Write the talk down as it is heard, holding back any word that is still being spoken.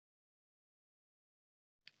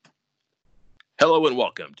Hello and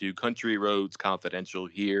welcome to Country Roads Confidential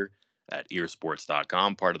here at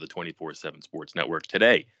earsports.com, part of the 24/7 Sports Network.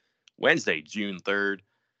 Today, Wednesday, June 3rd,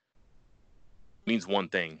 means one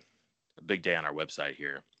thing, a big day on our website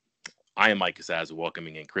here. I am Mike Casazza,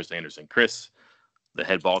 welcoming in Chris Anderson. Chris, the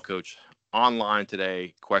head ball coach, online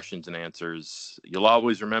today, questions and answers. You'll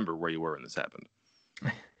always remember where you were when this happened.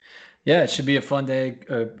 Yeah, it should be a fun day,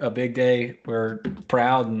 a big day. We're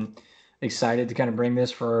proud and excited to kind of bring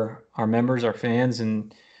this for our members, our fans,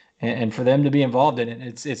 and for them to be involved in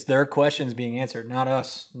it. It's their questions being answered, not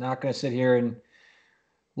us. Not going to sit here and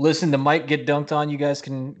listen to Mike get dunked on. You guys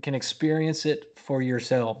can experience it for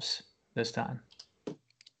yourselves this time.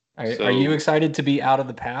 Are you excited to be out of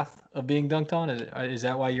the path of being dunked on? Is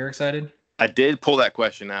that why you're excited? I did pull that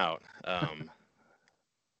question out.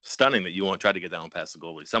 Stunning that you won't try to get that one past the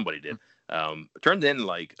goalie. Somebody did. It turned in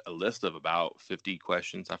like a list of about 50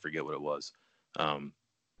 questions. I forget what it was.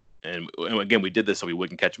 And again, we did this so we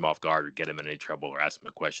wouldn't catch him off guard or get him in any trouble or ask him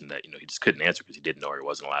a question that, he just couldn't answer because he didn't know or he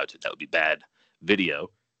wasn't allowed to. That would be bad video.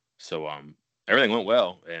 So everything went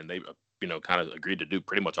well, and they, kind of agreed to do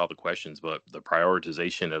pretty much all the questions, but the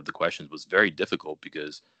prioritization of the questions was very difficult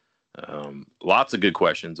because lots of good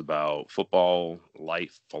questions about football,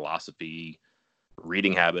 life, philosophy,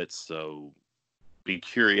 reading habits. So be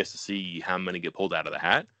curious to see how many get pulled out of the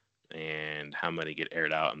hat and how many get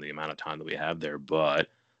aired out in the amount of time that we have there. But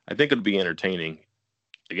I think it'll be entertaining.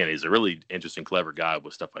 Again, he's a really interesting, clever guy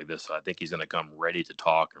with stuff like this. So I think he's going to come ready to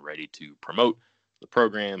talk and ready to promote the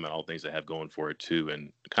program and all things they have going for it too.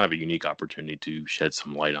 And kind of a unique opportunity to shed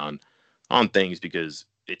some light on things because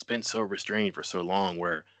it's been so restrained for so long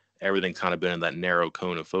where everything's kind of been in that narrow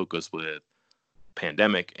cone of focus with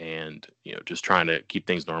pandemic and just trying to keep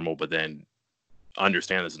things normal, but then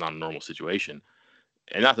understand this is not a normal situation.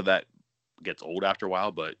 And not that gets old after a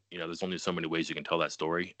while, but there's only so many ways you can tell that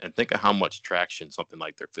story. And think of how much traction something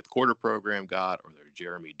like their fifth quarter program got or their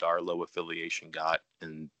Jeremy Darlow affiliation got.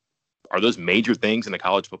 And are those major things in a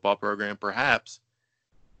college football program? Perhaps.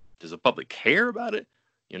 Does the public care about it?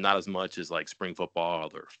 Not as much as like spring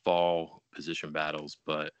football or fall position battles,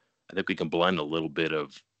 but I think we can blend a little bit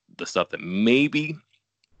of the stuff that maybe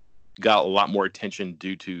got a lot more attention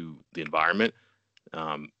due to the environment.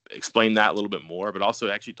 Explain that a little bit more, but also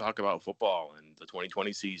actually talk about football and the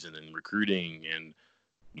 2020 season and recruiting and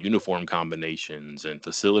uniform combinations and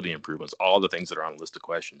facility improvements, all the things that are on the list of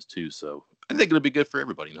questions too. So I think it'll be good for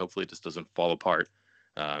everybody, and hopefully it just doesn't fall apart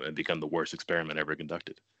and become the worst experiment ever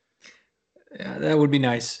conducted. Yeah, that would be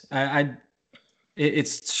nice.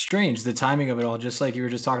 It's strange, the timing of it all, just like you were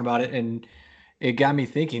just talking about it. And it got me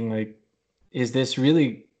thinking, like, is this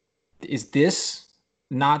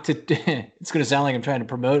not to, it's going to sound like I'm trying to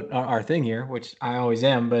promote our thing here, which I always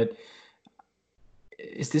am, but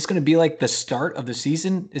is this going to be like the start of the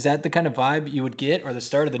season? Is that the kind of vibe you would get, or the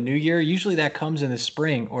start of the new year? Usually that comes in the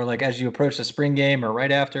spring, or like as you approach the spring game or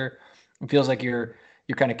right after. It feels like you're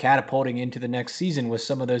kind of catapulting into the next season with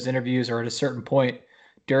some of those interviews or at a certain point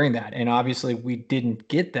during that. And obviously we didn't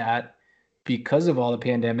get that because of all the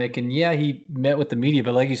pandemic. And yeah, he met with the media,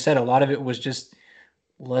 but like you said, a lot of it was just,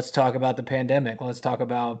 let's talk about the pandemic. Let's talk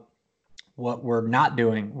about what we're not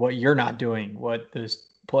doing, what you're not doing, what the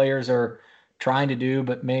players are trying to do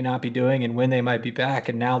but may not be doing, and when they might be back.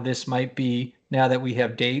 And now this might be, now that we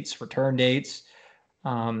have dates, return dates,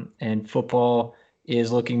 and football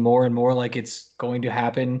is looking more and more like it's going to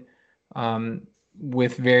happen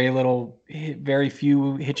with very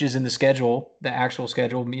few hitches in the schedule, the actual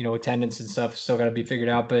schedule, attendance and stuff still got to be figured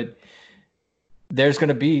out. But there's going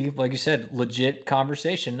to be, like you said, legit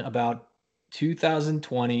conversation about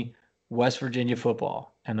 2020 West Virginia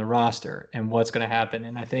football and the roster and what's going to happen.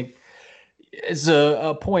 And I think it's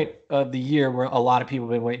a point of the year where a lot of people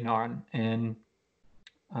have been waiting on, and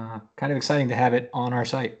kind of exciting to have it on our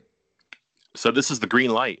site. So this is the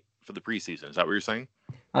green light for the preseason. Is that what you're saying?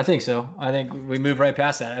 I think so. I think we move right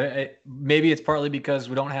past that. Maybe it's partly because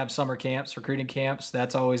we don't have summer camps, recruiting camps.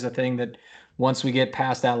 That's always a thing that once we get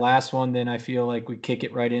past that last one, then I feel like we kick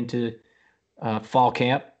it right into fall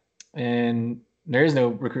camp. And there is no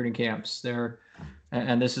recruiting camps there.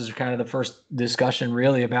 And this is kind of the first discussion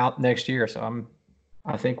really about next year. So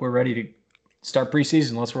I think we're ready to start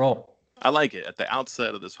preseason. Let's roll. I like it. At the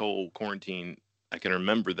outset of this whole quarantine, I can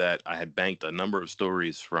remember that I had banked a number of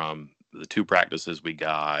stories from the two practices we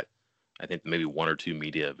got. I think maybe one or two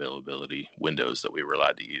media availability windows that we were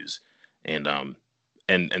allowed to use, and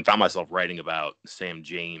found myself writing about Sam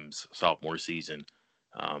James' sophomore season,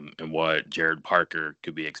 and what Jared Parker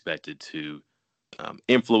could be expected to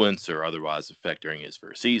influence or otherwise affect during his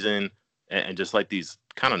first season, and just like these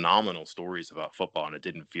kind of nominal stories about football. And it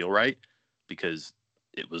didn't feel right because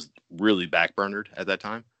it was really backburnered at that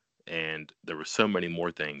time. And there were so many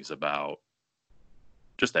more things about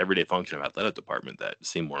just the everyday function of athletic department that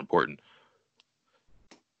seemed more important.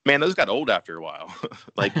 Man, those got old after a while.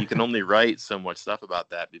 Like, you can only write so much stuff about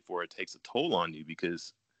that before it takes a toll on you,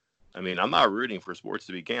 because, I mean, I'm not rooting for sports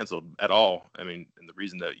to be canceled at all. I mean, and the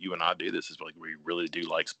reason that you and I do this is like we really do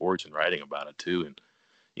like sports and writing about it too. And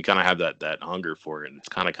you kind of have that hunger for it, and it's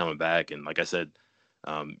kind of coming back. And like I said,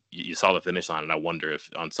 you saw the finish line, and I wonder if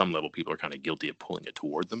on some level people are kind of guilty of pulling it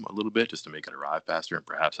toward them a little bit just to make it arrive faster. And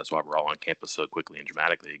perhaps that's why we're all on campus so quickly and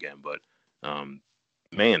dramatically again. But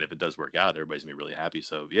man, if it does work out, everybody's gonna be really happy.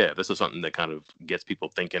 So yeah, this is something that kind of gets people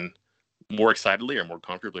thinking more excitedly or more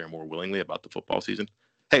comfortably or more willingly about the football season.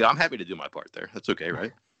 Hey, I'm happy to do my part there. That's okay,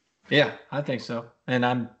 right? Yeah, I think so. And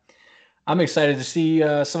I'm excited to see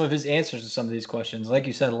some of his answers to some of these questions. Like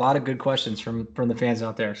you said, a lot of good questions from the fans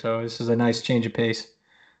out there. So this is a nice change of pace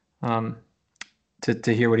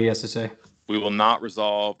to hear what he has to say. We will not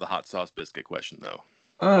resolve the hot sauce biscuit question, though.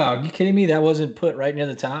 Oh, are you kidding me? That wasn't put right near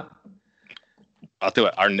the top? I'll tell you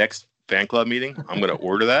what, our next fan club meeting, I'm going to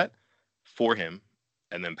order that for him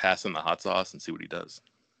and then pass him the hot sauce and see what he does.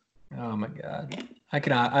 Oh, my God.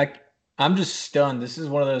 I'm just stunned. This is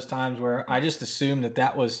one of those times where I just assumed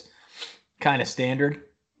that was kind of standard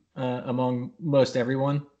among most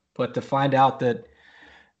everyone. But to find out that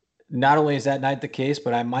not only is that not the case,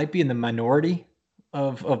 but I might be in the minority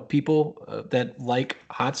of people that like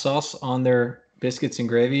hot sauce on their biscuits and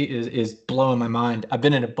gravy is blowing my mind. I've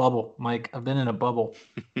been in a bubble, Mike. I've been in a bubble.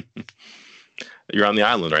 You're on the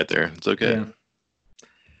island right there. It's okay. Yeah.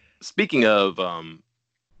 Speaking of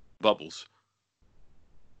bubbles,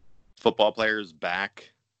 football players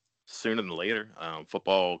back sooner than later.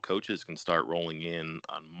 Football coaches can start rolling in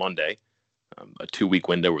on Monday, a 2-week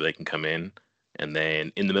window where they can come in. And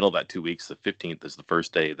then in the middle of that 2 weeks, the 15th is the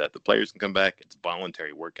first day that the players can come back. It's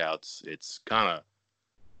voluntary workouts. It's kind of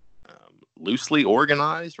loosely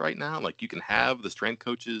organized right now. Like, you can have the strength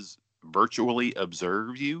coaches virtually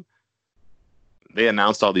observe you. They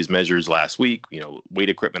announced all these measures last week, weight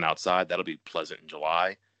equipment outside. That'll be pleasant in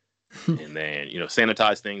July. And then,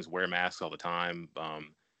 sanitize things, wear masks all the time.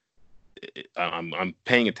 I'm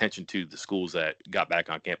paying attention to the schools that got back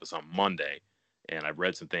on campus on Monday. And I've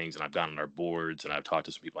read some things, and I've gone on our boards, and I've talked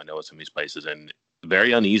to some people I know at some of these places, and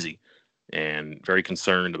very uneasy and very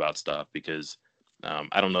concerned about stuff because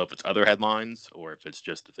I don't know if it's other headlines or if it's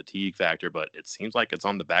just the fatigue factor, but it seems like it's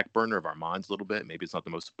on the back burner of our minds a little bit. Maybe it's not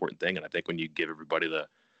the most important thing. And I think when you give everybody the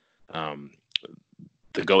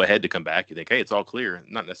go ahead to come back, you think, hey, it's all clear.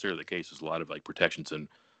 Not necessarily the case. There's a lot of like protections and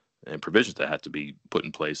provisions that have to be put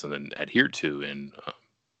in place and then adhered to. And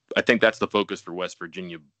I think that's the focus for West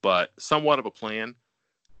Virginia, but somewhat of a plan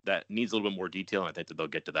that needs a little bit more detail. And I think that they'll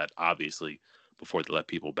get to that obviously before they let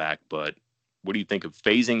people back. But what do you think of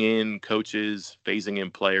phasing in coaches, phasing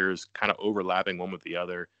in players, kind of overlapping one with the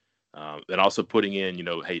other, and also putting in,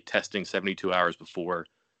 hey, testing 72 hours before,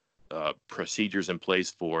 procedures in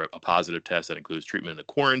place for a positive test that includes treatment in a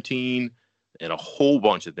quarantine, and a whole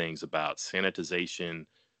bunch of things about sanitization,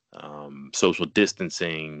 social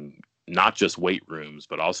distancing, not just weight rooms,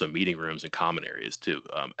 but also meeting rooms and common areas too.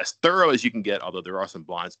 As thorough as you can get, although there are some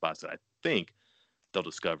blind spots that I think they'll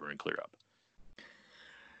discover and clear up.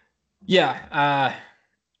 Yeah.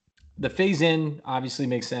 The phase in obviously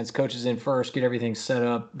makes sense. Coaches in first, get everything set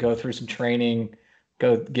up, go through some training,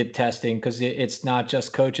 go get testing, because it's not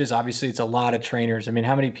just coaches. Obviously, it's a lot of trainers. I mean,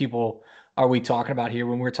 how many people are we talking about here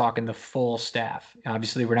when we're talking the full staff?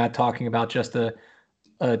 Obviously, we're not talking about just the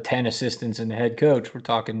 10 assistants and the head coach. We're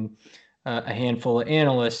talking a handful of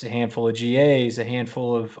analysts, a handful of GAs, a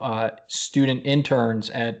handful of student interns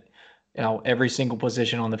at every single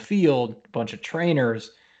position on the field, a bunch of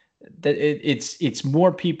trainers. That it's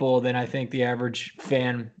more people than I think the average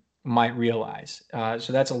fan might realize.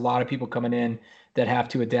 So that's a lot of people coming in that have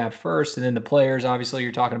to adapt first. And then the players, obviously,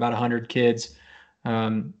 you're talking about 100 kids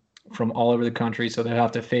from all over the country. So they'll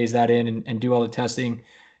have to phase that in and do all the testing.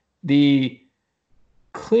 The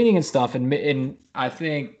cleaning and stuff. And I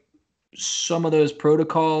think some of those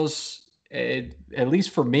protocols, at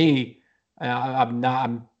least for me,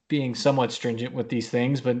 I'm being somewhat stringent with these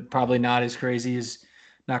things, but probably not as crazy as,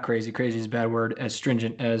 not crazy is a bad word, as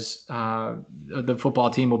stringent as the football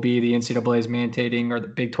team will be, the NCAA is mandating, or the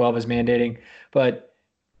Big 12 is mandating. But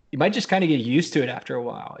you might just kind of get used to it after a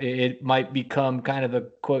while. It might become kind of the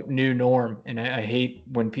quote new norm. And I hate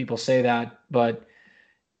when people say that, but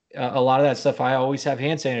a lot of that stuff, I always have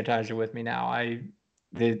hand sanitizer with me now.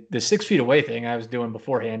 The 6 feet away thing I was doing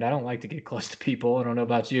beforehand, I don't like to get close to people. I don't know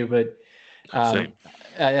about you, but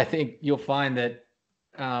I think you'll find that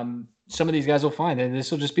some of these guys will find that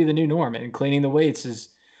this will just be the new norm, and cleaning the weights is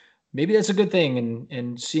maybe that's a good thing.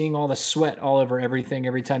 And seeing all the sweat all over everything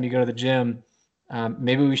every time you go to the gym,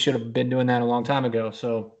 maybe we should have been doing that a long time ago.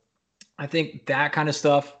 So I think that kind of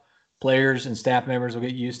stuff, players and staff members will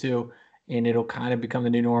get used to, and it'll kind of become the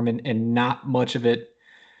new norm, and not much of it,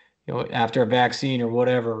 after a vaccine or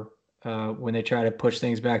whatever, when they try to push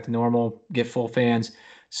things back to normal, get full fans,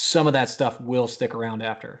 some of that stuff will stick around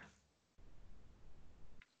after.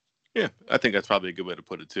 Yeah, I think that's probably a good way to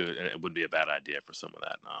put it too, and it would be a bad idea for some of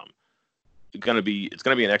that. It's gonna be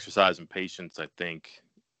an exercise in patience, I think,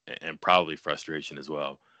 and probably frustration as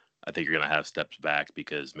well. I think you're gonna have steps back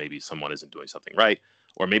because maybe someone isn't doing something right,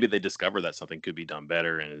 or maybe they discover that something could be done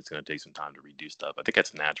better, and it's gonna take some time to redo stuff. I think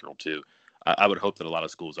that's natural too. I would hope that a lot of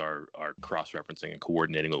schools are cross-referencing and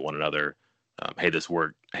coordinating with one another. Hey, this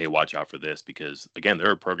worked. Hey, watch out for this, because again, there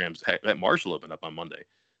are programs that Marshall opened up on Monday,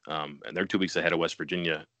 and they're 2 weeks ahead of West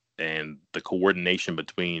Virginia, and the coordination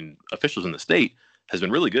between officials in the state has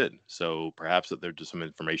been really good. So perhaps that there's just some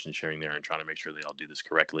information sharing there and trying to make sure they all do this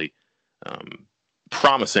correctly.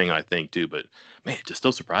 Promising, I think, too. But man, it just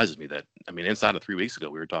still surprises me that, I mean, inside of 3 weeks ago,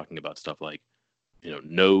 we were talking about stuff like,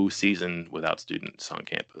 no season without students on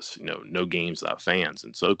campus, no games without fans,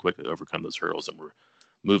 and so quickly overcome those hurdles, and we're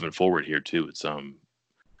moving forward here too. It's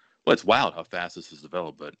it's wild how fast this has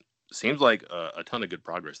developed, but it seems like a ton of good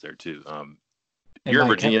progress there too. You're in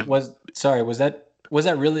Mike, Virginia. Was that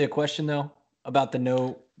really a question though, about the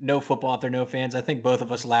no football if there are no fans? I think both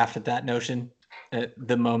of us laughed at that notion at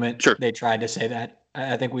the moment they tried to say that.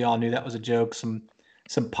 I think we all knew that was a joke, some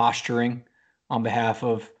posturing on behalf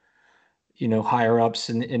of higher ups,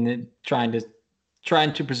 and trying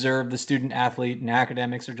to preserve the student athlete, and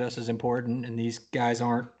academics are just as important, and these guys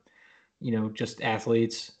aren't just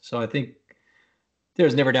athletes. So I think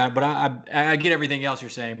there's never doubt, but I get everything else you're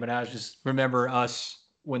saying, but I was just remember us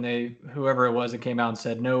when whoever it was that came out and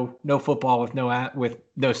said no football with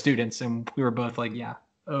no students, and we were both like, yeah,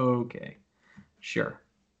 okay, sure.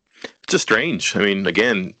 It's just strange. I mean,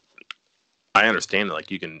 again, I understand that, like,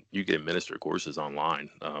 you can administer courses online,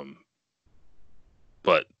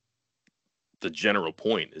 but the general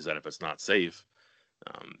point is that if it's not safe,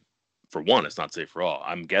 for one, it's not safe for all.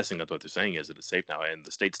 I'm guessing that what they're saying is that it's safe now, and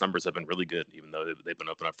the state's numbers have been really good, even though they've been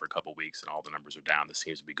open up for a couple of weeks and all the numbers are down. This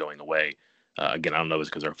seems to be going away. Again, I don't know if it's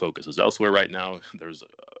because our focus is elsewhere right now. There's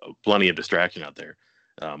plenty of distraction out there.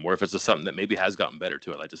 Or if it's just something that maybe has gotten better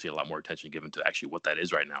too. I'd like to see a lot more attention given to actually what that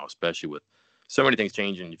is right now, especially with so many things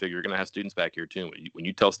changing. You figure you're going to have students back here too. When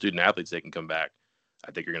you tell student athletes they can come back,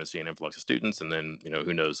 I think you're going to see an influx of students, and then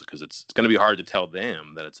who knows, because it's going to be hard to tell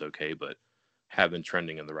them that it's okay, but have been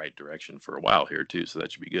trending in the right direction for a while here too, so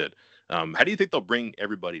that should be good. How do you think they'll bring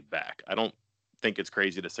everybody back? I don't think it's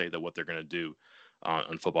crazy to say that what they're going to do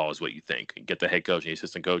on football is what you think. Get the head coach and the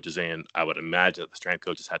assistant coaches in. I would imagine that the strength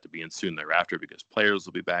coaches have to be in soon thereafter, because players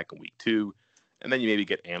will be back in week 2, and then you maybe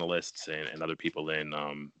get analysts and other people in.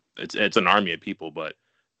 It's an army of people, but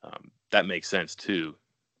that makes sense too.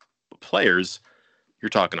 But players, you're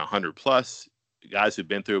talking 100 plus guys who've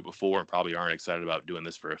been through it before and probably aren't excited about doing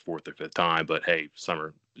this for a 4th or 5th time, but hey,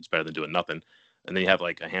 summer, it's better than doing nothing. And then you have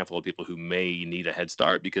like a handful of people who may need a head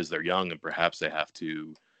start because they're young and perhaps they have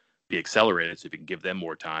to be accelerated. So if you can give them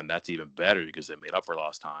more time, that's even better because they made up for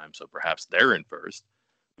lost time. So perhaps they're in first.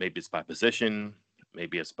 Maybe it's by position.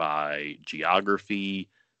 Maybe it's by geography.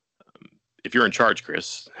 If you're in charge,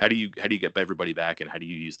 Chris, how do you get everybody back, and how do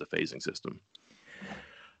you use the phasing system?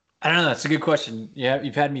 I don't know. That's a good question. Yeah,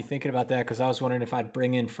 you've had me thinking about that, because I was wondering if I'd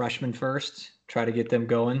bring in freshmen first, try to get them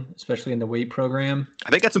going, especially in the weight program. I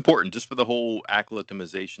think that's important just for the whole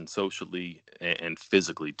acclimatization socially and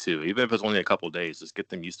physically too. Even if it's only a couple of days, just get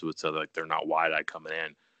them used to it so like they're not wide-eyed coming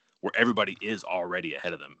in, where everybody is already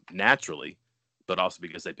ahead of them naturally, but also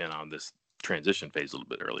because they've been on this transition phase a little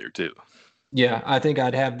bit earlier too. Yeah, I think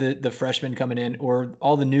I'd have the freshmen coming in, or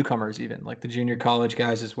all the newcomers, even like the junior college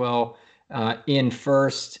guys as well, in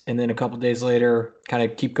first, and then a couple of days later, kind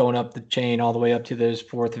of keep going up the chain all the way up to those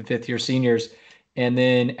 4th and 5th year seniors. And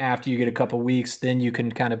then after you get a couple of weeks, then you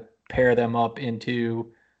can kind of pair them up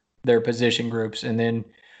into their position groups. And then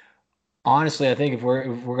honestly, I think if we're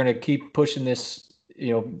going to keep pushing this,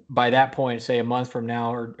 by that point, say a month from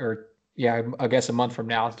now, or I guess a month from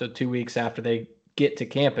now, so 2 weeks after they get to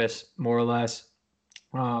campus, more or less,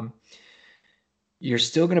 you're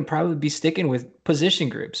still going to probably be sticking with position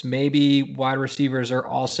groups. Maybe wide receivers are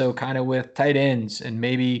also kind of with tight ends, and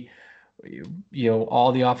maybe obviously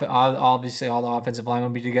all the offensive line will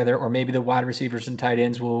be together, or maybe the wide receivers and tight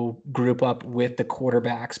ends will group up with the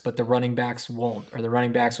quarterbacks, but the running backs won't, or the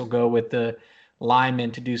running backs will go with the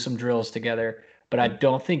linemen to do some drills together. But I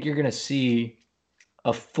don't think you're going to see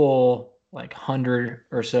a full like 100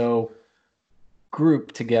 or so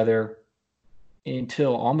group together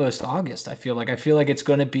until almost August. I feel like it's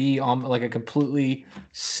going to be like a completely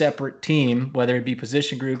separate team, whether it be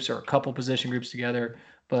position groups or a couple position groups together,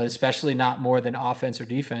 but especially not more than offense or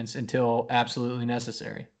defense until absolutely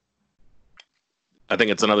necessary. I think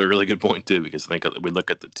it's another really good point too, because I think we look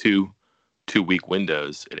at the two-week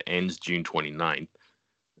windows. It ends June 29th,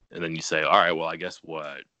 and then you say, all right, well, I guess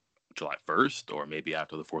what, July 1st, or maybe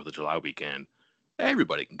after the 4th of July weekend,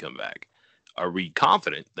 everybody can come back. Are we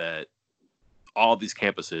confident that all these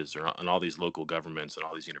campuses and all these local governments and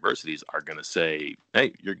all these universities are going to say,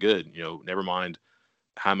 hey, you're good, never mind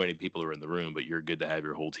how many people are in the room, but you're good to have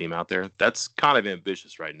your whole team out there? That's kind of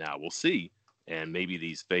ambitious right now. We'll see. And maybe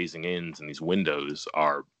these phasing ins and these windows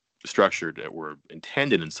are structured that were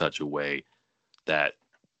intended in such a way that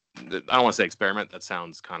I don't want to say experiment. That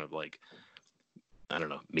sounds kind of like, I don't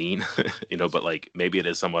know, mean, but like maybe it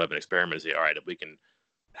is somewhat of an experiment to say, all right, if we can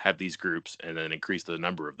have these groups and then increase the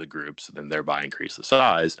number of the groups, then thereby increase the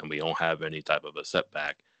size, and we don't have any type of a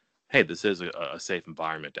setback. Hey, this is a safe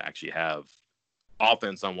environment to actually have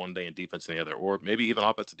offense on one day and defense on the other, or maybe even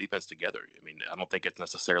offense and defense together. I mean, I don't think it's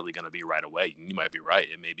necessarily going to be right away. You might be right.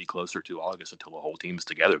 It may be closer to August until the whole team's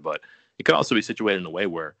together, but it could also be situated in a way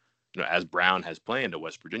where, as Brown has planned at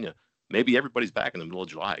West Virginia, maybe everybody's back in the middle of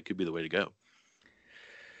July. It could be the way to go.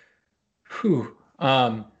 Whew.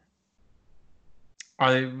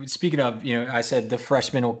 Speaking of, I said the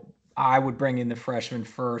freshmen, I would bring in the freshmen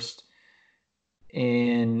first.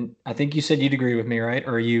 And I think you said you'd agree with me, right?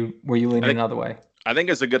 Or were you leaning another way? I think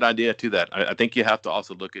it's a good idea to that. I think you have to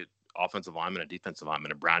also look at offensive linemen and defensive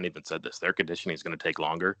linemen. And Brown even said this: their conditioning is going to take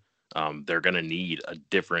longer. They're going to need a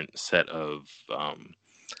different set of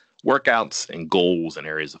workouts and goals and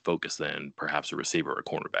areas of focus than perhaps a receiver or a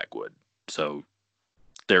cornerback would. So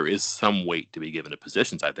there is some weight to be given to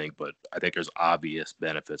positions, I think, but I think there's obvious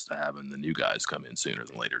benefits to having the new guys come in sooner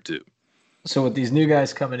than later too. So with these new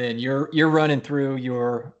guys coming in, you're running through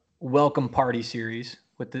your welcome party series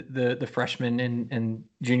with the freshmen and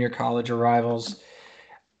junior college arrivals.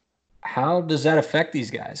 How does that affect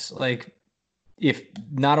these guys? Like, if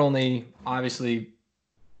not only obviously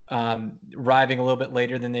arriving a little bit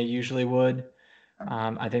later than they usually would,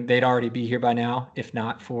 I think they'd already be here by now, if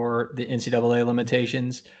not for the NCAA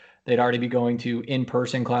limitations. They'd already be going to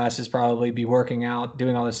in-person classes, probably be working out,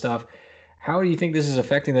 doing all this stuff. How do you think this is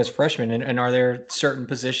affecting those freshmen? And are there certain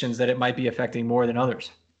positions that it might be affecting more than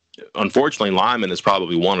others? Unfortunately, lineman is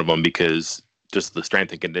probably one of them, because just the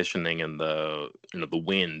strength and conditioning and the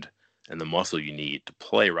wind and the muscle you need to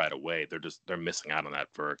play right away, they're missing out on that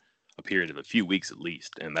for a period of a few weeks at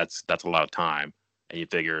least, and that's a lot of time. And you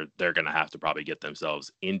figure they're going to have to probably get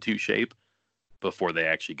themselves into shape before they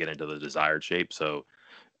actually get into the desired shape. So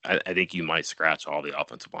I think you might scratch all the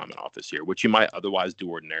offensive linemen off this year, which you might otherwise do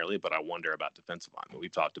ordinarily. But I wonder about defensive linemen.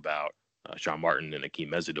 We've talked about Sean Martin and Akeem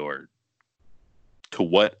Mesidor. To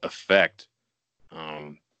what effect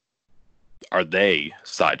are they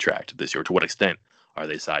sidetracked this year? To what extent are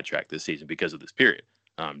they sidetracked this season because of this period?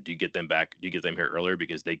 Do you get them back? Do you get them here earlier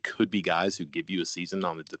because they could be guys who give you a season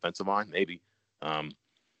on the defensive line? Maybe.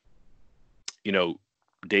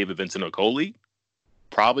 David Vincent Okoli,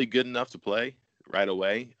 probably good enough to play right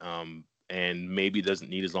away, and maybe doesn't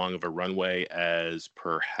need as long of a runway as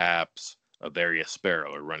perhaps a Varius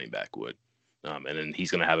Sparrow, or running back, would. And then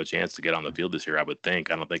he's going to have a chance to get on the field this year, I would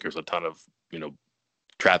think. I don't think there's a ton of,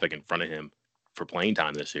 traffic in front of him for playing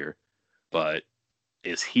time this year. But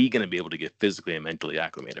is he going to be able to get physically and mentally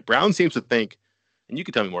acclimated? Brown seems to think, and you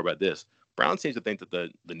can tell me more about this, Brown seems to think that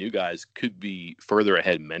the new guys could be further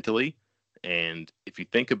ahead mentally. And if you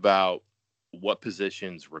think about what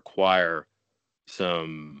positions require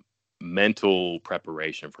some mental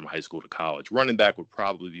preparation from high school to college, running back would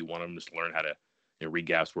probably be one of them, just to learn how to read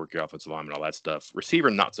gaps, work your offensive line, and all that stuff. Receiver,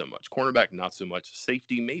 not so much. Cornerback, not so much.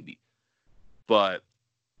 Safety, maybe. But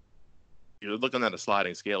you're looking at a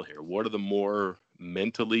sliding scale here. What are the more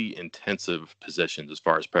mentally intensive positions as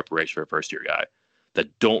far as preparation for a first-year guy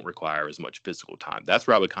that don't require as much physical time? That's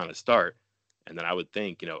where I would kind of start. And then I would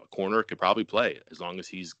think, a corner could probably play as long as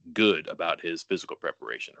he's good about his physical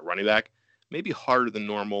preparation. A running back, maybe harder than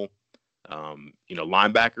normal.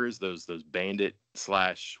 Linebackers, those bandit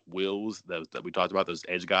 / wills that we talked about, those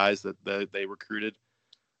edge guys that they recruited,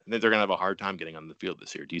 I think they're going to have a hard time getting on the field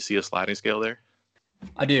this year. Do you see a sliding scale there?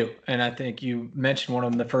 I do. And I think you mentioned one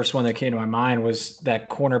of them. The first one that came to my mind was that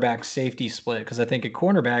cornerback safety split. Because I think a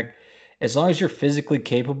cornerback, as long as you're physically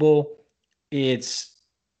capable, it's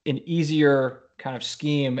an easier kind of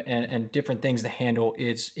scheme and different things to handle.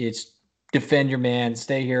 It's defend your man,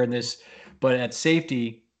 stay here in this. But at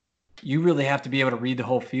safety, you really have to be able to read the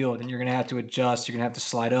whole field, and you're going to have to adjust. You're going to have to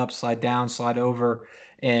slide up, slide down, slide over,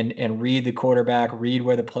 and read the quarterback, read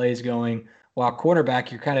where the play is going. While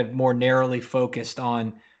quarterback, you're kind of more narrowly focused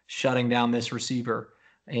on shutting down this receiver.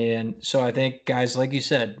 And so I think guys, like you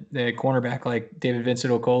said, the cornerback like David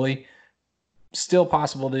Vincent Okoli, still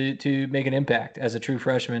possible to make an impact as a true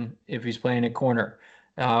freshman if he's playing at corner.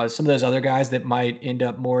 Some of those other guys that might end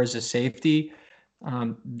up more as a safety,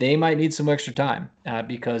 they might need some extra time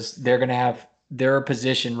because they're going to have their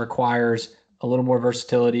position requires a little more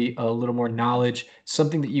versatility, a little more knowledge,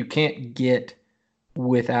 something that you can't get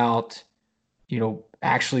without,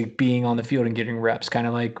 actually being on the field and getting reps, kind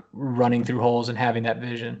of like running through holes and having that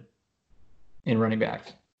vision in running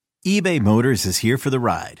backs. eBay Motors is here for the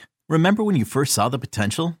ride. Remember when you first saw the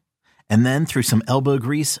potential? And then through some elbow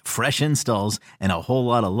grease, fresh installs, and a whole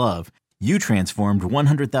lot of love, you transformed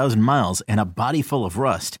 100,000 miles and a body full of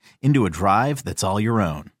rust into a drive that's all your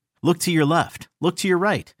own. Look to your left. Look to your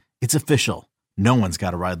right. It's official. No one's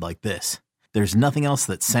got a ride like this. There's nothing else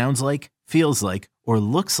that sounds like, feels like, or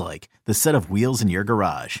looks like the set of wheels in your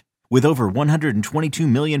garage. With over 122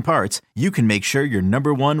 million parts, you can make sure your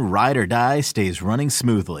number one ride or die stays running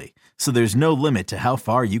smoothly. So there's no limit to how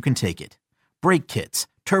far you can take it. Brake kits,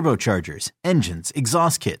 turbochargers, engines,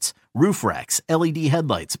 exhaust kits, roof racks, LED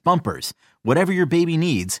headlights, bumpers, whatever your baby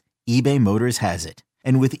needs, eBay Motors has it.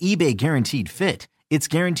 And with eBay Guaranteed Fit, it's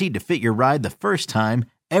guaranteed to fit your ride the first time,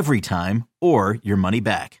 every time, or your money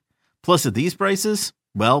back. Plus at these prices,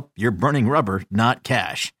 well, you're burning rubber, not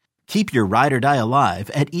cash. Keep your ride or die alive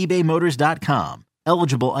at ebaymotors.com.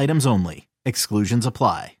 Eligible items only. Exclusions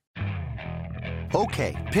apply.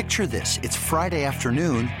 Okay, picture this. It's Friday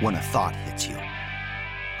afternoon when a thought hits you.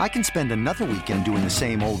 I can spend another weekend doing the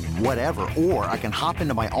same old whatever, or I can hop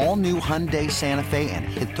into my all-new Hyundai Santa Fe and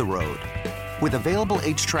hit the road. With available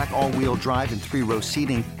H-Track all-wheel drive and 3-row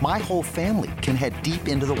seating, my whole family can head deep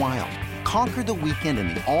into the wild. Conquer the weekend in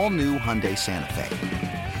the all-new Hyundai Santa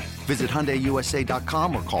Fe. Visit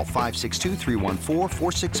HyundaiUSA.com or call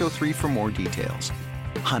 562-314-4603 for more details.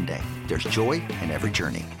 Hyundai, there's joy in every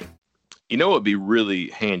journey. You know what would be really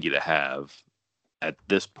handy to have at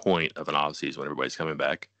this point of an offseason when everybody's coming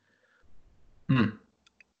back? A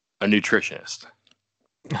nutritionist.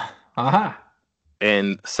 Uh-huh.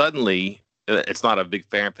 And suddenly, it's not a big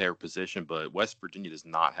fanfare position, but West Virginia does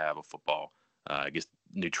not have a football,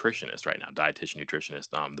 nutritionist right now, dietitian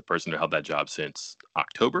nutritionist. The person who held that job since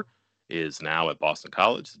October is now at Boston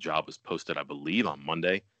College. The job was posted, I believe, on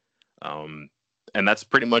Monday. And that's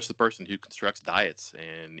pretty much the person who constructs diets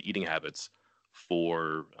and eating habits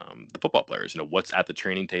for the football players. What's at the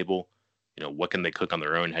training table, what can they cook on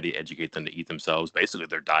their own? How do you educate them to eat themselves? Basically,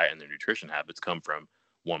 their diet and their nutrition habits come from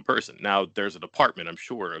one person. Now, there's a department, I'm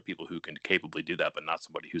sure, of people who can capably do that, but not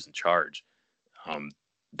somebody who's in charge.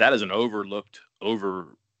 That is an overlooked,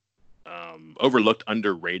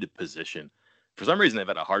 underrated position. For some reason, they've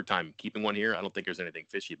had a hard time keeping one here. I don't think there's anything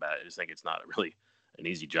fishy about it. I just think it's not really an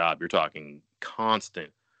easy job. You're talking constant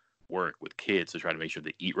work with kids to try to make sure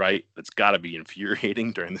they eat right. That's got to be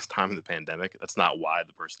infuriating during this time of the pandemic. That's not why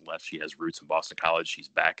the person left. She has roots in Boston College. She's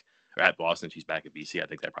back at Boston. She's back at BC. I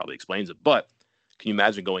think that probably explains it. But can you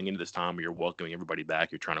imagine going into this time where you're welcoming everybody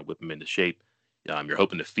back? You're trying to whip them into shape. You're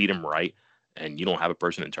hoping to feed them right, and you don't have a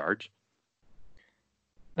person in charge.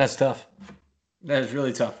 That's tough. That is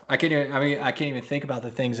really tough. I can't even think about the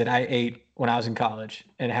things that I ate when I was in college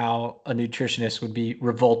and how a nutritionist would be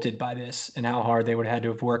revolted by this and how hard they would have had to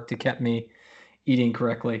have worked to keep me eating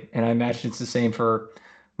correctly. And I imagine it's the same for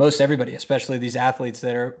most everybody, especially these athletes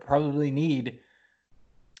that are probably need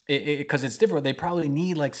it because it's different. They probably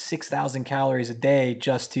need like 6,000 calories a day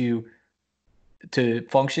just to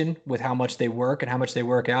function with how much they work and how much they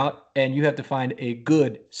work out. And you have to find a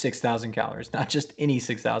good 6,000 calories, not just any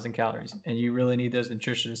 6,000 calories. And you really need those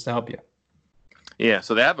nutritionists to help you. Yeah.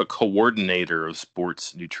 So they have a coordinator of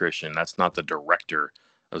sports nutrition. That's not the director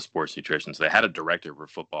of sports nutrition. So they had a director for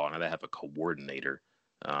football. Now they have a coordinator.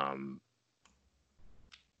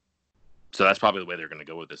 So that's probably the way they're going to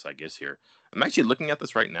go with this, I guess, here. I'm actually looking at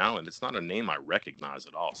this right now, and it's not a name I recognize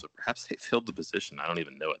at all. So perhaps they filled the position. I don't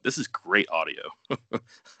even know it. This is great audio.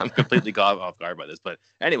 I'm completely caught off guard by this. But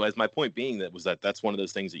anyways, my point being that's one of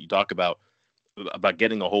those things that you talk about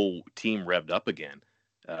getting a whole team revved up again.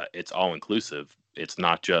 It's all inclusive. It's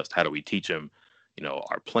not just how do we teach them,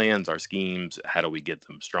 our plans, our schemes, how do we get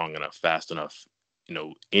them strong enough, fast enough,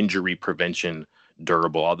 injury prevention,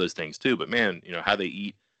 durable, all those things too. But man, how they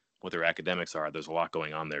eat, what their academics are, there's a lot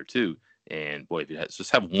going on there too. And boy, if you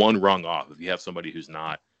just have one rung off, if you have somebody who's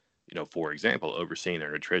not, for example, overseeing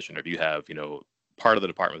their nutrition, or if you have, part of the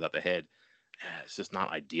department without the head, it's just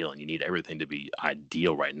not ideal, and you need everything to be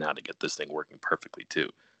ideal right now to get this thing working perfectly too.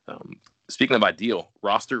 Speaking of ideal,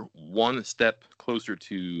 roster one step closer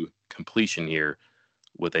to completion here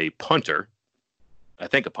with a punter. I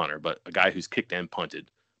think a punter, but a guy who's kicked and punted,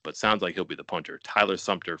 but sounds like he'll be the punter. Tyler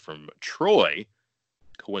Sumter from Troy,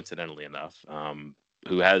 coincidentally enough,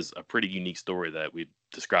 who has a pretty unique story that we've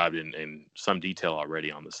described in some detail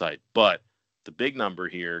already on the site. But the big number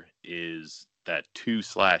here is that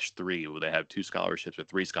 2/3, where they have 2 scholarships or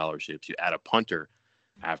 3 scholarships. You add a punter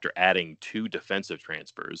after adding 2 defensive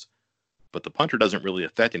transfers, but the punter doesn't really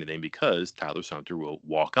affect anything because Tyler Sumter will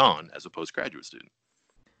walk on as a postgraduate student.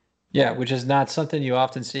 Yeah, which is not something you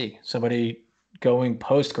often see. Somebody going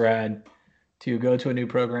post-grad to go to a new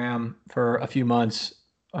program for a few months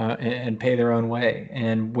and pay their own way.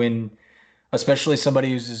 And when, especially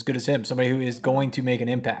somebody who's as good as him, somebody who is going to make an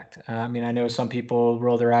impact. I mean, I know some people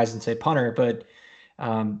roll their eyes and say punter, but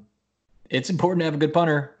it's important to have a good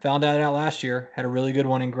punter. Found that out last year. Had a really good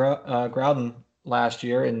one in Groudon last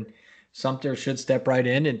year, and Sumter should step right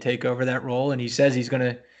in and take over that role. And he says he's going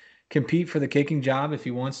to compete for the kicking job if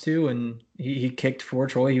he wants to, and he kicked for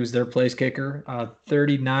Troy. He was their place kicker.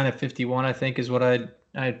 39 of 51, I think, is what I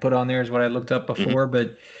had put on there, is what I looked up before. Mm-hmm.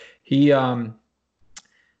 But he,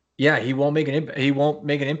 he won't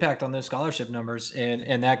make an impact on those scholarship numbers,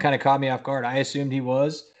 and that kind of caught me off guard. I assumed he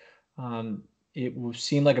was. It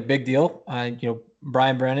seemed like a big deal.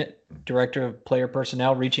 Brian Brennett, director of player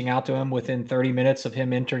personnel, reaching out to him within 30 minutes of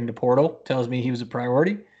him entering the portal tells me he was a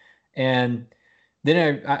priority. And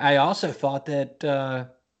then I also thought that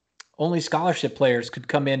only scholarship players could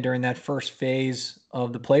come in during that first phase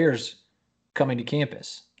of the players coming to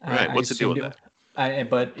campus. Right. What's the deal with that?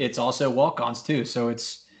 But it's also walk-ons too. So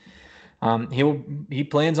it's he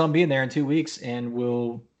plans on being there in 2 weeks and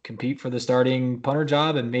will compete for the starting punter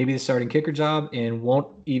job and maybe the starting kicker job, and won't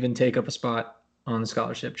even take up a spot on the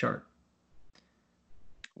scholarship chart.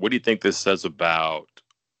 What do you think this says about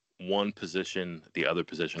one position, the other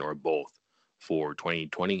position, or both for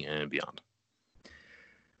 2020 and beyond?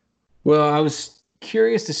 Well, I was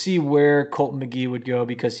curious to see where Colton McGee would go,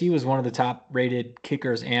 because he was one of the top rated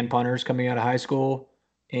kickers and punters coming out of high school.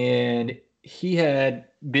 And he had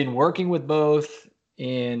been working with both,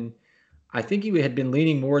 and I think he had been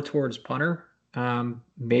leaning more towards punter.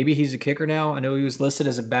 Maybe he's a kicker now. I know he was listed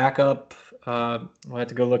as a backup. We'll have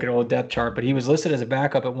to go look at an old depth chart, but he was listed as a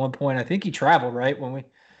backup at one point. I think he traveled, right?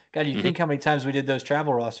 Think how many times we did those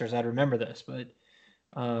travel rosters. I'd remember this, but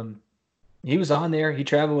he was on there. He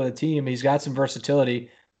traveled with a team. He's got some versatility,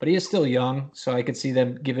 but he is still young, so I could see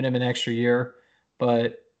them giving him an extra year.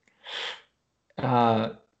 But,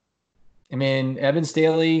 Evan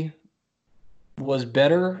Staley was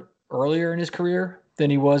better earlier in his career than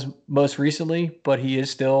he was most recently, but he is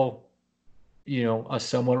still, a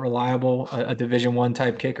somewhat reliable, a Division I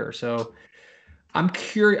type kicker. So I'm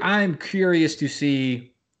curious to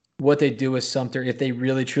see what they do with Sumter if they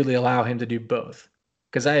really truly allow him to do both,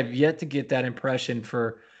 because I have yet to get that impression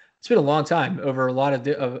it's been a long time over a lot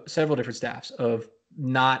of several different staffs of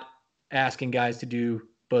not asking guys to do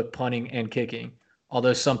both punting and kicking,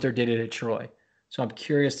 although Sumter did it at Troy. So I'm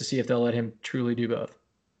curious to see if they'll let him truly do both.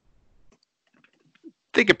 I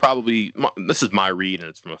think it probably, this is my read and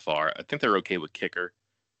it's from afar, I think they're okay with kicker.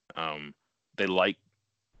 They like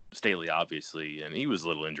Staley, obviously, and he was a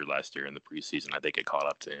little injured last year in the preseason. I think it caught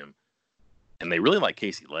up to him. And they really like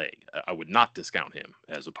Casey Legg. I would not discount him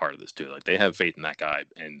as a part of this, too. Like, they have faith in that guy,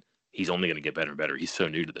 and he's only going to get better and better. He's so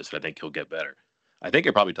new to this, and I think he'll get better. I think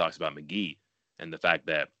it probably talks about McGee and the fact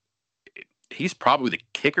that he's probably the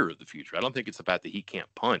kicker of the future. I don't think it's the fact that he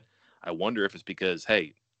can't punt. I wonder if it's because,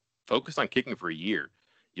 hey, focus on kicking for a year.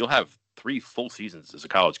 You'll have 3 full seasons as a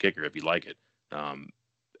college kicker if you like it.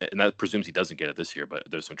 And that presumes he doesn't get it this year, but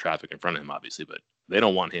there's some traffic in front of him, obviously. But they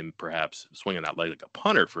don't want him perhaps swinging that leg like a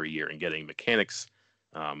punter for a year and getting mechanics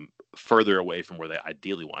further away from where they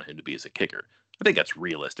ideally want him to be as a kicker. I think that's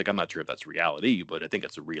realistic. I'm not sure if that's reality, but I think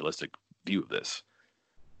that's a realistic view of this.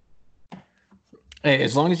 Hey,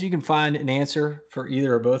 as long as you can find an answer for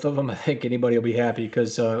either or both of them, I think anybody will be happy,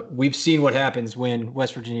 because we've seen what happens when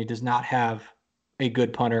West Virginia does not have a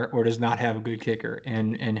good punter or does not have a good kicker,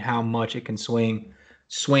 and how much it can swing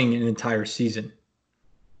an entire season.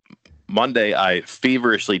 Monday, I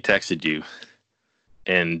feverishly texted you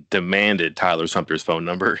and demanded Tyler Sumter's phone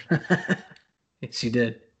number. Yes, you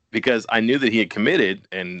did. Because I knew that he had committed,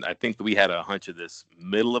 and I think that we had a hunch of this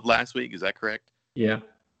middle of last week. Is that correct? Yeah.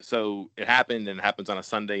 So it happened, and it happens on a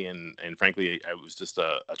Sunday, and frankly, it was just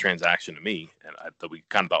a transaction to me, and that we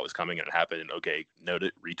kind of thought was coming, and it happened, and okay, note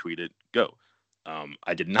it, retweet it, go.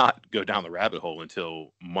 I did not go down the rabbit hole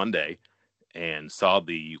until Monday, and saw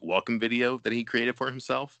the welcome video that he created for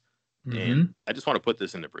himself. Mm-hmm. And I just want to put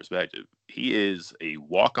this into perspective. He is a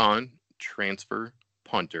walk-on transfer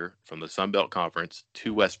punter from the Sun Belt Conference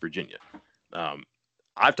to West Virginia.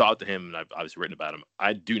 I've talked to him and I've obviously written about him.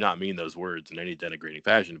 I do not mean those words in any denigrating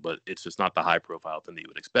fashion, but it's just not the high-profile thing that you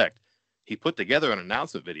would expect. He put together an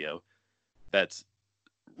announcement video that's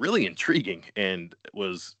really intriguing and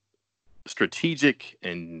was strategic,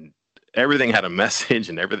 and everything had a message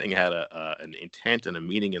and everything had an intent and a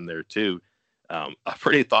meaning in there too. A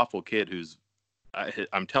pretty thoughtful kid who's,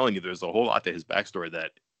 I'm telling you, there's a whole lot to his backstory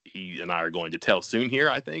that he and I are going to tell soon here,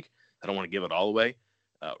 I think. I don't want to give it all away.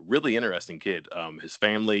 Really interesting kid. His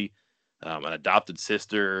family, an adopted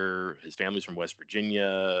sister, his family's from West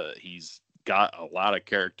Virginia. He's got a lot of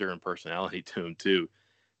character and personality to him too.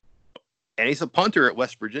 And he's a punter at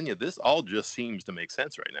West Virginia. This all just seems to make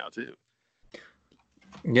sense right now too.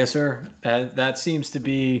 Yes, sir. That seems to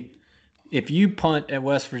be, if you punt at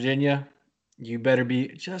West Virginia, you better be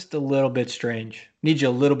just a little bit strange. Need you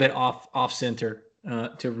a little bit off center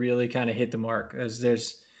to really kind of hit the mark. As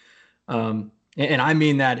there's, and I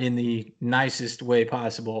mean that in the nicest way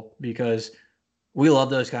possible, because we love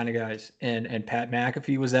those kind of guys. And Pat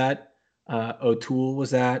McAfee was that. O'Toole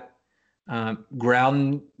was that.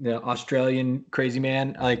 Grouden, the Australian crazy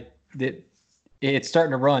man, like that. It's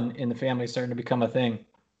starting to run in the family, starting to become a thing.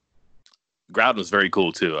 Grouden was very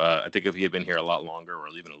cool too. I think if he had been here a lot longer, or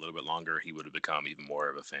even a little bit longer, he would have become even more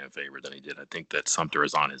of a fan favorite than he did. I think that Sumter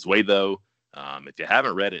is on his way though. If you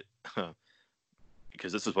haven't read it,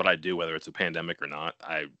 because this is what I do, whether it's a pandemic or not,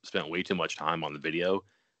 I spent way too much time on the video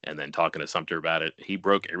and then talking to Sumter about it. He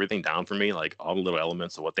broke everything down for me, like all the little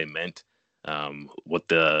elements of what they meant, what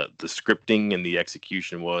the scripting and the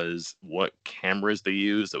execution was, what cameras they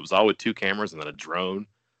used. It was all with 2 cameras and then a drone.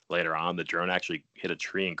 Later on, the drone actually hit a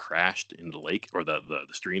tree and crashed in the lake or the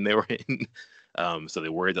stream they were in. So they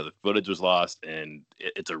worried that the footage was lost. And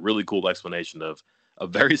it's a really cool explanation of a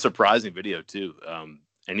very surprising video too.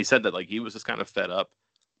 And he said that like he was just kind of fed up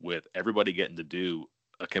with everybody getting to do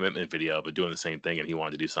a commitment video, but doing the same thing, and he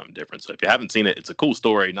wanted to do something different. So if you haven't seen it, it's a cool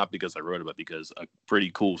story, not because I wrote it, but because a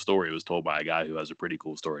pretty cool story was told by a guy who has a pretty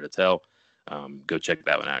cool story to tell. Go check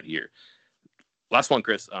that one out here. Last one,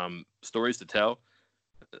 Chris, stories to tell.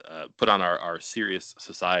 Put on our serious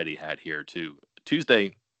society hat here too.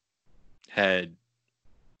 Tuesday had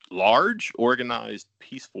large, organized,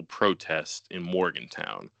 peaceful protests in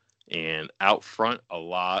Morgantown, and out front, a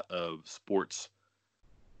lot of sports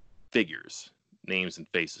figures, names and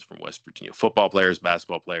faces from West Virginia, football players,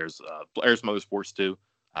 basketball players, players from other sports too.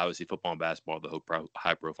 Obviously, football and basketball, the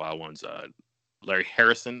high-profile ones. Larry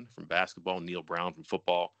Harrison from basketball, Neil Brown from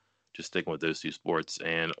football. Just sticking with those 2 sports,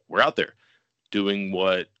 and we're out there doing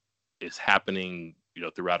what is happening,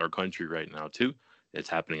 throughout our country right now too. It's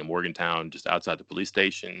happening in Morgantown, just outside the police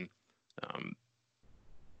station.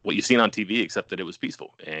 What you've seen on TV, except that it was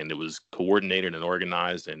peaceful and it was coordinated and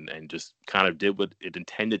organized and just kind of did what it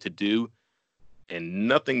intended to do. And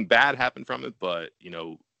nothing bad happened from it, but,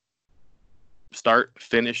 start,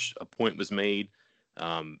 finish, a point was made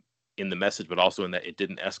in the message, but also in that it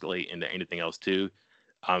didn't escalate into anything else too.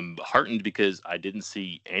 I'm heartened because I didn't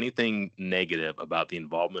see anything negative about the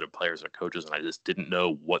involvement of players or coaches, and I just didn't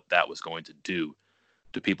know what that was going to do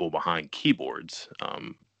to people behind keyboards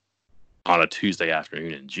on a Tuesday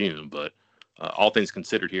afternoon in June. But all things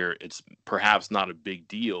considered here, it's perhaps not a big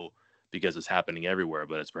deal because it's happening everywhere,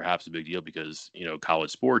 but it's perhaps a big deal because,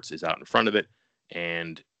 college sports is out in front of it,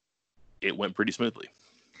 and it went pretty smoothly.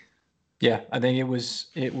 Yeah, I think it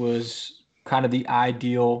was kind of the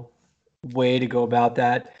ideal way to go about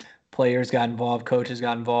that. Players got involved, coaches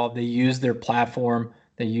got involved. They used their platform,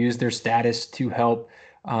 they used their status to help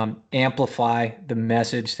amplify the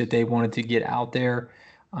message that they wanted to get out there.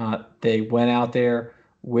 They went out there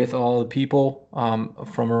with all the people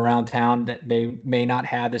from around town that they may not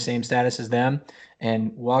have the same status as them,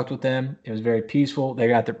 and walked with them. It was very peaceful. They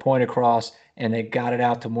got their point across, and they got it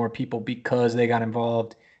out to more people because they got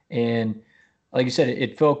involved. And like you said,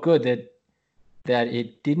 it felt good that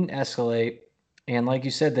it didn't escalate, and like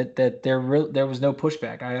you said, that there was no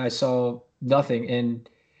pushback. I saw nothing. And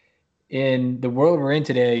in the world we're in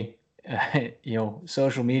today,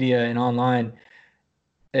 social media and online,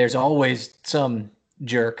 there's always some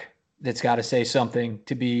jerk that's got to say something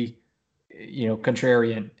to be,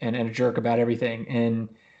 contrarian and a jerk about everything. And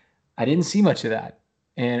I didn't see much of that,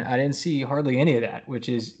 and I didn't see hardly any of that, which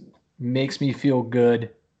makes me feel good.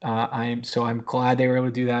 I'm glad they were able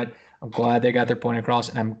to do that. I'm glad they got their point across,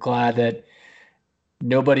 and I'm glad that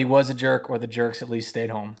nobody was a jerk, or the jerks at least stayed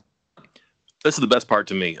home. This is the best part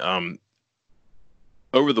to me.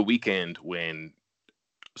 Over the weekend, when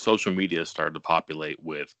social media started to populate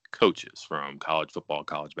with coaches from college football,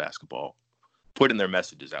 college basketball, putting their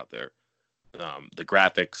messages out there. The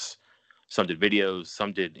graphics, some did videos,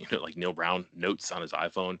 some did, like Neil Brown notes on his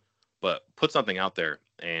iPhone, but put something out there.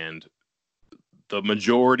 And the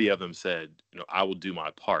majority of them said, I will do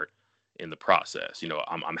my part in the process.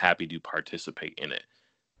 I'm happy to participate in it.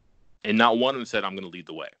 And not one of them said, I'm going to lead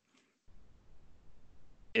the way.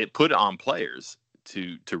 It put it on players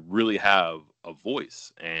to really have a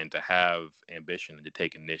voice and to have ambition and to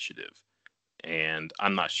take initiative. And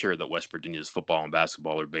I'm not sure that West Virginia's football and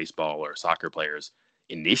basketball or baseball or soccer players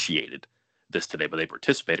initiated this today, but they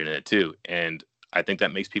participated in it too. And I think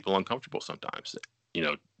that makes people uncomfortable sometimes.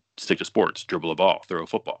 Stick to sports, dribble a ball, throw a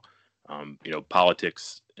football.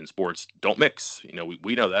 Politics and sports don't mix.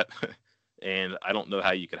 We know that. And I don't know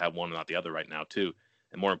how you could have one and not the other right now too.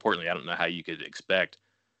 And more importantly, I don't know how you could expect,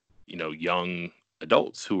 young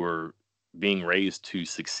adults who are being raised to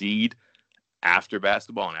succeed after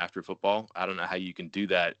basketball and after football. I don't know how you can do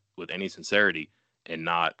that with any sincerity and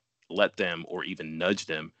not let them or even nudge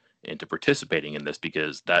them into participating in this,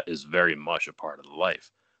 because that is very much a part of the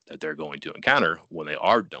life that they're going to encounter when they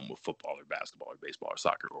are done with football or basketball or baseball or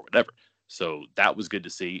soccer or whatever. So that was good to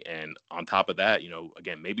see. And on top of that,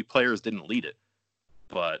 again, maybe players didn't lead it,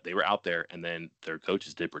 but they were out there, and then their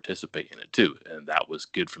coaches did participate in it too. And that was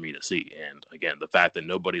good for me to see. And again, the fact that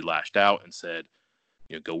nobody lashed out and said,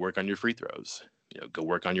 go work on your free throws, go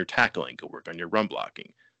work on your tackling, go work on your run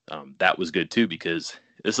blocking. That was good too, because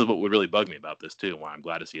this is what would really bug me about this too, and why I'm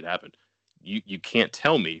glad to see it happen. You can't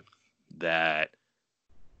tell me that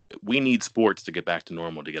we need sports to get back to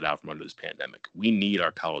normal, to get out from under this pandemic. We need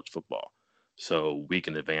our college football so we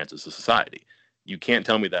can advance as a society. You can't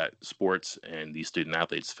tell me that sports and these student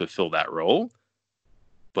athletes fulfill that role,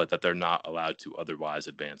 but that they're not allowed to otherwise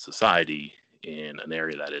advance society in an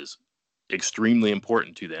area that is extremely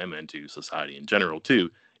important to them and to society in general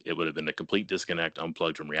too. It would have been a complete disconnect,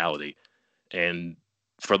 unplugged from reality. And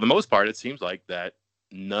for the most part, it seems like that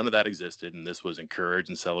none of that existed, and this was encouraged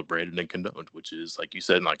and celebrated and condoned, which is, like you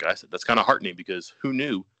said, and like I said, that's kind of heartening, because who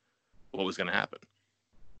knew what was going to happen?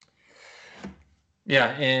 Yeah,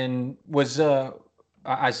 and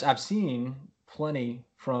I've seen plenty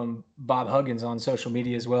from Bob Huggins on social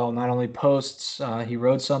media as well. Not only posts, he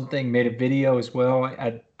wrote something, made a video as well.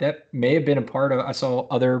 That may have been a part of. I saw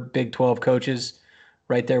other Big 12 coaches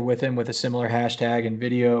right there with him with a similar hashtag and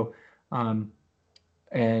video, and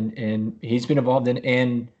he's been involved in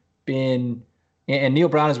and Neil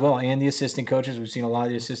Brown as well, and the assistant coaches. We've seen a lot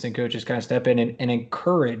of the assistant coaches kind of step in and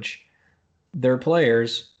encourage their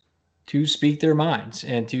players to speak their minds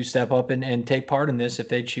and to step up and take part in this if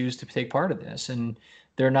they choose to take part in this. And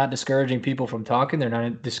they're not discouraging people from talking. They're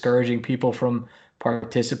not discouraging people from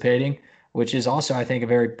participating, which is also, I think, a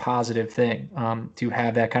very positive thing, to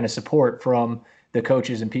have that kind of support from the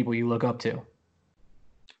coaches and people you look up to.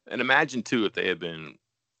 And imagine, too, if they had been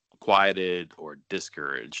quieted or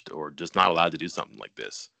discouraged or just not allowed to do something like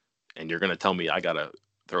this. And you're going to tell me I got to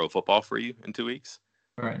throw a football for you in 2 weeks?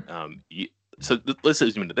 All right. So let's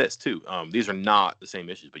zoom into this too. These are not the same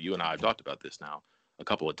issues, but you and I have talked about this now a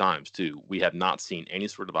couple of times too. We have not seen any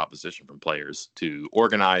sort of opposition from players to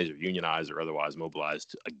organize or unionize or otherwise mobilize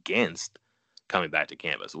against coming back to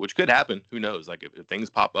campus, which could happen. Who knows? Like if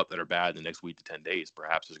things pop up that are bad in the next week to 10 days,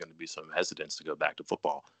 perhaps there's going to be some hesitance to go back to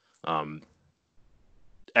football.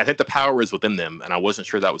 I think the power is within them, and I wasn't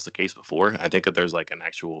sure that was the case before. I think that there's like an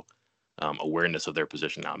actual awareness of their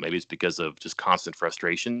position now. Maybe it's because of just constant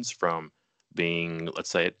frustrations from being, let's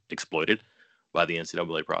say, exploited by the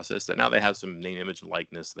NCAA process, that now they have some name, image, and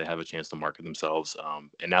likeness. They have a chance to market themselves.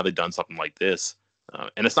 And now they've done something like this.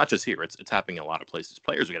 And it's not just here. It's happening in a lot of places.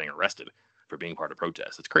 Players are getting arrested for being part of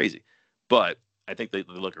protests. It's crazy. But I think they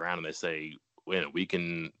look around and they say, well, we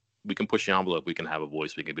can push the envelope. We can have a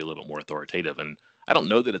voice. We can be a little bit more authoritative. And I don't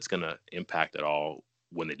know that it's going to impact at all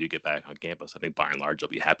when they do get back on campus. I think by and large, they'll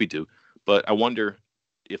be happy to. But I wonder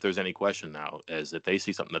if there's any question now, as if they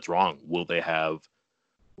see something that's wrong, will they have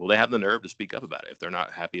the nerve to speak up about it? If they're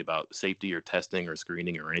not happy about safety or testing or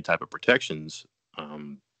screening or any type of protections,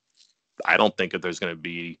 I don't think that there's going to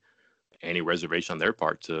be any reservation on their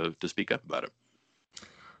part to speak up about it.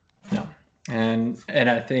 No, and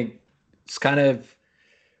I think it's kind of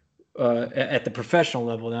at the professional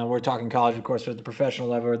level. Now we're talking college, of course, but at the professional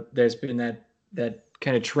level, there's been that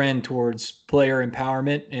kind of trend towards player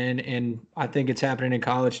empowerment, and I think it's happening in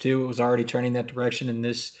college too. It was already turning that direction, and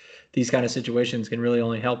these kind of situations can really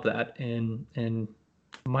only help that, and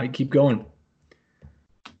might keep going.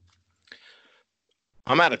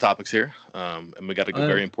 I'm out of topics here, and we got a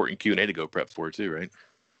very important Q&A to go prep for too, right?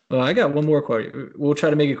 Well, I got one more quote. We'll try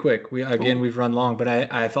to make it quick. We've run long, but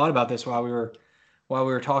I thought about this while we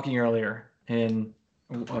were talking earlier, and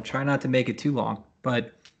I'll try not to make it too long.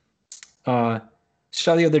 But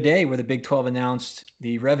saw the other day where the Big 12 announced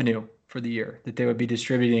the revenue for the year that they would be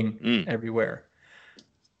distributing everywhere.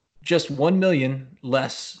 Just $1 million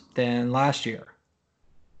less than last year.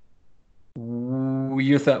 What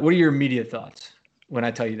are your immediate thoughts when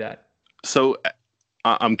I tell you that? So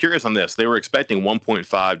I'm curious on this. They were expecting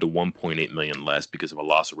 1.5 to 1.8 million less because of a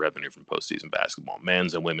loss of revenue from postseason basketball,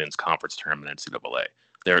 men's and women's conference tournament NCAA.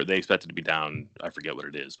 They expected to be down. I forget what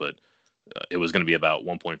it is, but it was going to be about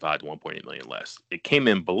 1.5 to 1.8 million less. It came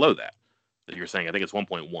in below that. You're saying I think it's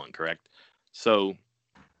 1.1, correct? So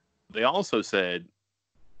they also said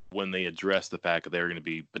when they addressed the fact that they were going to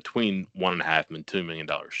be between $1.5 and $2 million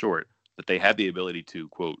short, that they had the ability to,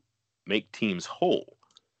 quote, make teams whole,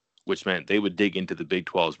 which meant they would dig into the Big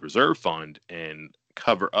 12's reserve fund and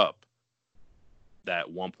cover up that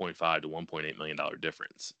 $1.5 to $1.8 million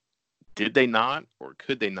difference. Did they not, or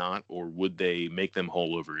could they not, or would they make them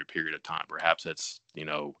whole over a period of time? Perhaps that's,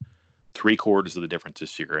 3/4 of the difference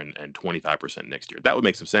this year and 25% next year. That would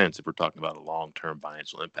make some sense if we're talking about a long-term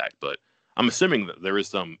financial impact, but I'm assuming that there is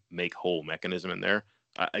some make whole mechanism in there.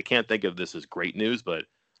 I can't think of this as great news, but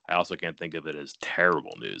I also can't think of it as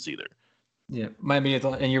terrible news either. Yeah, my immediate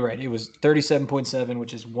thought, and you're right, it was 37.7,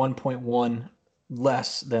 which is 1.1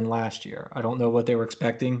 less than last year. I don't know what they were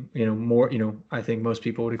expecting. More. I think most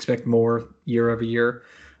people would expect more year over year,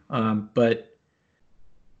 but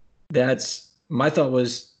that's my thought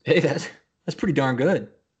was, hey, that's pretty darn good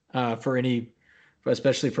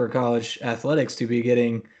especially for college athletics to be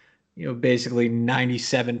getting, basically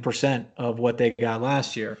 97% of what they got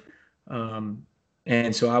last year.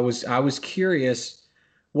 And so I was curious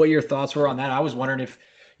what your thoughts were on that. I was wondering if,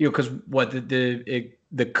 because what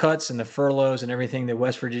the cuts and the furloughs and everything that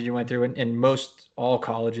West Virginia went through, and most all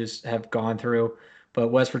colleges have gone through, but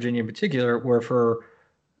West Virginia in particular were for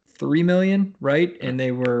 $3 million, right? And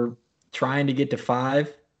they were trying to get to $5 million,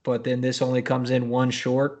 but then this only comes in one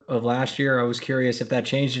short of last year. I was curious if that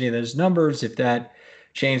changed any of those numbers, if that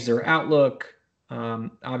changed their outlook.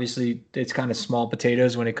 Obviously, it's kind of small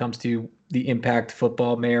potatoes when it comes to the impact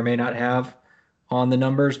football may or may not have on the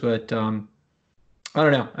numbers, but I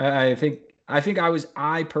don't know. I think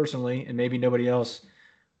I personally, and maybe nobody else,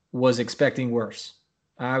 was expecting worse.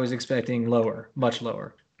 I was expecting lower, much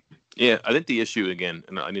lower. Yeah, I think the issue again,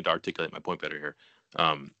 and I need to articulate my point better here.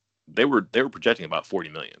 They were projecting about 40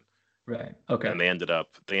 million. Right. Okay. And they ended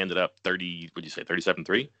up 30. What'd you say?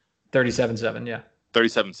 37.3. 37.7. Yeah.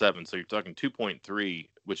 37.7. So you're talking 2.3,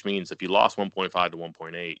 which means if you lost 1.5 to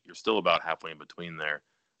 1.8, you're still about halfway in between there.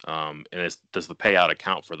 And does the payout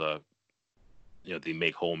account for the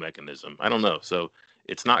make whole mechanism? I don't know. So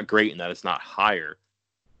it's not great in that it's not higher.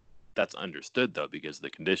 That's understood though because of the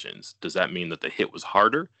conditions. Does that mean that the hit was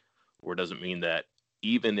harder, or does it mean that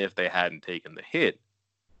even if they hadn't taken the hit,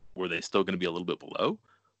 were they still going to be a little bit below?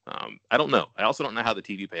 I don't know. I also don't know how the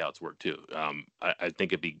TV payouts work too. I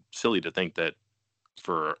think it'd be silly to think that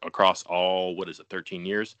for across all 13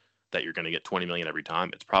 years that you're going to get 20 million every time.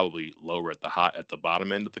 It's probably lower at the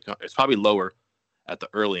bottom end of it's probably lower at the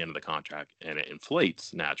early end of the contract, and it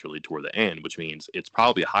inflates naturally toward the end, which means it's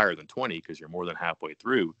probably higher than 20 because you're more than halfway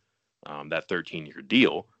through that 13-year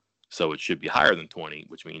deal. So it should be higher than 20,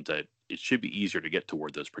 which means that it should be easier to get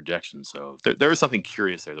toward those projections. So there is something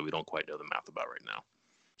curious there that we don't quite know the math about right now.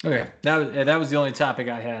 Okay, that was the only topic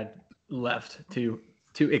I had left to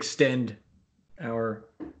extend our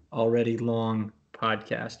already long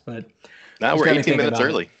podcast. But now we're 18 minutes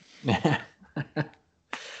early.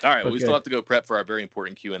 All right, we still have to go prep for our very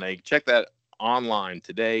important Q&A. Check that online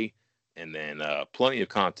today, and then plenty of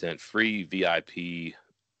content, free VIP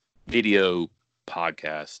video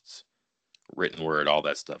podcasts, written word, all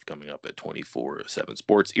that stuff coming up at 24/7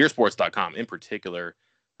 Sports, earsports.com in particular.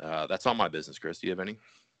 That's all my business, Chris. Do you have any?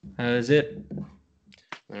 That is it.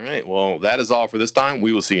 All right. Well, that is all for this time.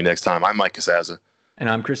 We will see you next time. I'm Mike Casazza. And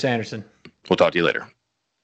I'm Chris Anderson. We'll talk to you later.